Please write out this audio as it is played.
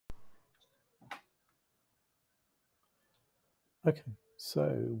Okay,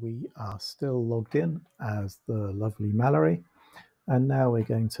 so we are still logged in as the lovely Mallory, and now we're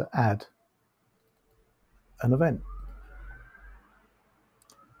going to add an event.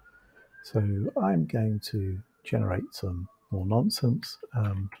 So I'm going to generate some more nonsense.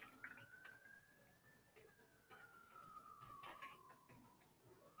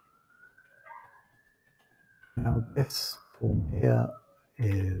 Now this form here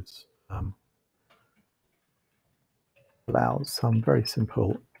is allows some very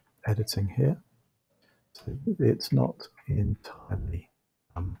simple editing here. So it's not entirely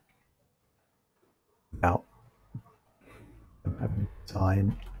without having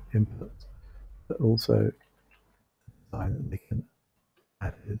design input, but also design that they can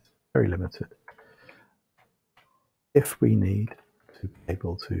add is very limited. If we need to be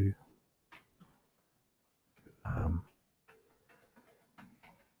able to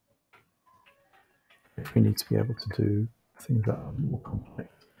if we need to be able to do things that are more complex,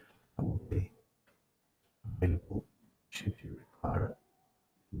 that will be available should you require it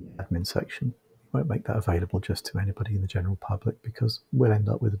in the admin section. We won't make that available just to anybody in the general public because we'll end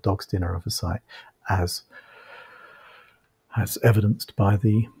up with a dog's dinner of a site, as evidenced by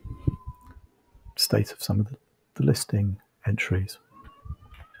the state of some of the listing entries.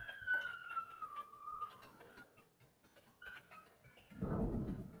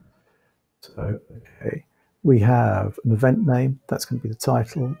 So, okay, we have an event name. That's going to be the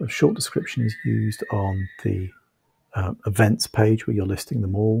title. A short description is used on the events page where you're listing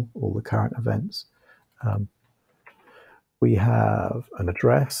them all the current events. We have an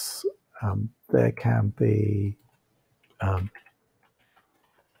address. There can be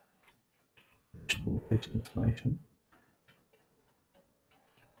information.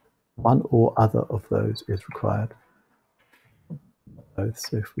 One or other of those is required. Both.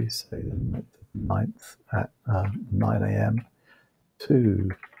 So if we say the 9th at 9 a.m. so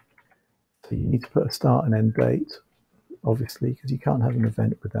you need to put a start and end date, obviously, because you can't have an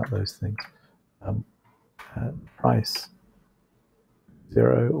event without those things. Price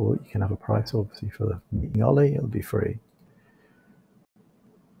 0, or you can have a price obviously for the meeting Ollie, it'll be free.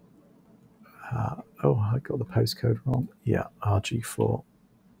 Oh, I got the postcode wrong. Yeah, RG4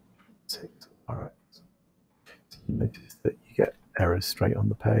 6. All right. So you notice that you get errors straight on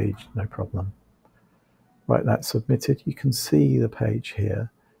the page, no problem. Right, that's submitted. You can see the page here.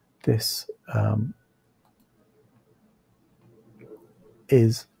 This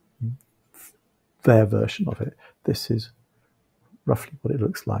is their version of it. This is roughly what it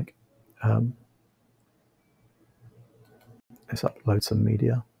looks like. Let's upload some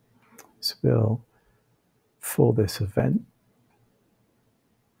media. So we'll, for this event,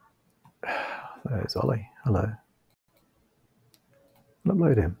 there's Ollie. Hello. I'll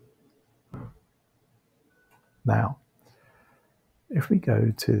upload him. Now, if we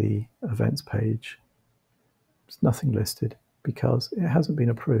go to the events page, there's nothing listed because it hasn't been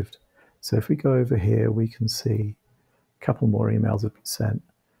approved. So if we go over here, we can see a couple more emails have been sent.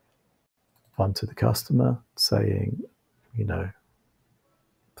 One to the customer saying, you know,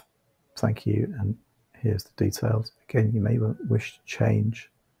 thank you, and here's the details. Again, you may wish to change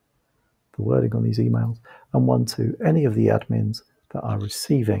the wording on these emails. And one to any of the admins that are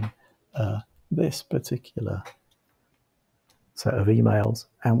receiving this particular set of emails,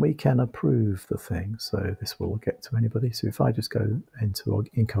 and we can approve the thing. So this will get to anybody. So if I just go into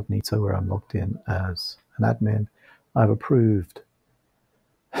incognito where I'm logged in as an admin, I've approved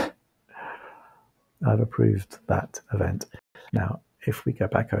that event. Now, if we go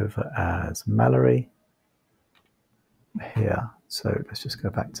back over as Mallory here, so let's just go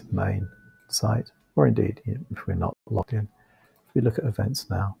back to the main site, or indeed, if we're not logged in, if we look at events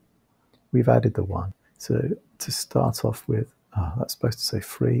now, we've added the one. So to start off with, that's supposed to say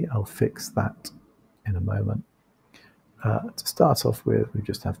free. I'll fix that in a moment. To start off with, we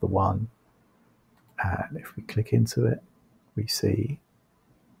just have the one, and if we click into it, we see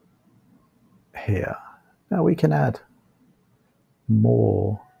here. Now we can add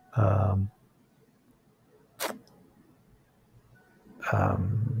more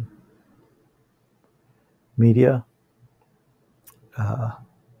media.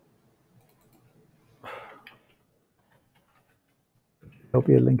 There'll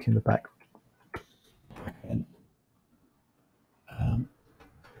be a link in the back.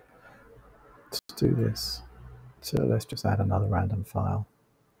 To do this, so let's just add another random file.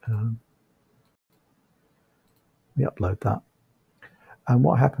 We upload that, and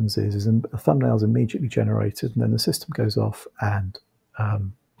what happens is a thumbnail is immediately generated, and then the system goes off and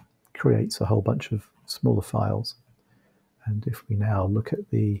creates a whole bunch of smaller files. And if we now look at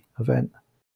the event,